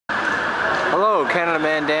Hello, Canada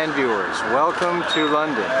Man Dan viewers. Welcome to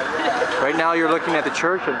London. Right now you're looking at the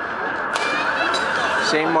church of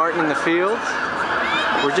St. Martin in the Fields.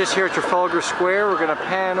 We're just here at Trafalgar Square. We're going to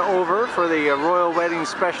pan over for the Royal Wedding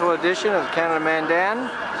Special Edition of Canada Man Dan.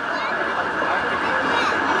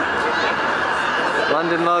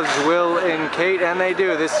 London loves Will and Kate, and they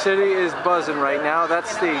do. This city is buzzing right now.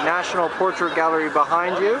 That's the National Portrait Gallery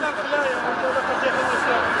behind you.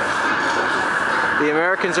 The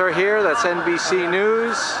Americans are here. That's NBC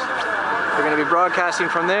News. They're going to be broadcasting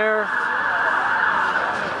from there.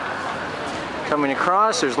 Coming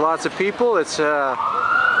across, there's lots of people. It's about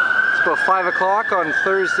 5 o'clock on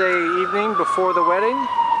Thursday evening before the wedding.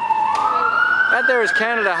 That there is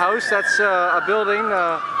Canada House. That's a building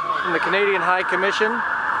from the Canadian High Commission.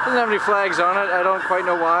 Doesn't have any flags on it. I don't quite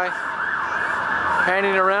know why.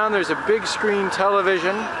 Panning around, there's a big screen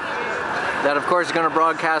television that of course is going to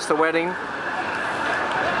broadcast the wedding.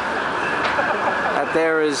 That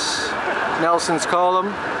there is Nelson's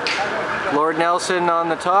column. Lord Nelson on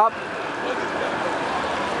the top.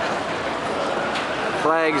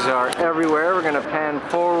 Flags are everywhere. We're going to pan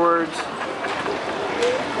forward.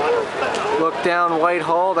 Look down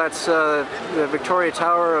Whitehall. That's the Victoria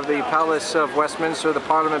Tower of the Palace of Westminster, the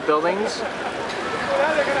Parliament buildings.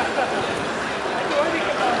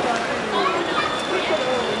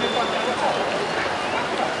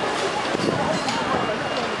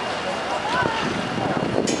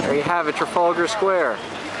 There you have it, Trafalgar Square.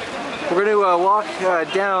 We're going to walk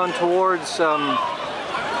down towards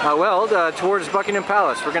towards Buckingham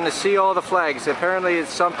Palace. We're going to see all the flags. Apparently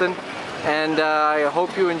it's something, and I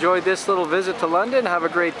hope you enjoyed this little visit to London. Have a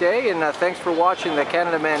great day, and thanks for watching the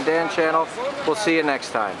Canada Man Dan channel. We'll see you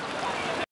next time.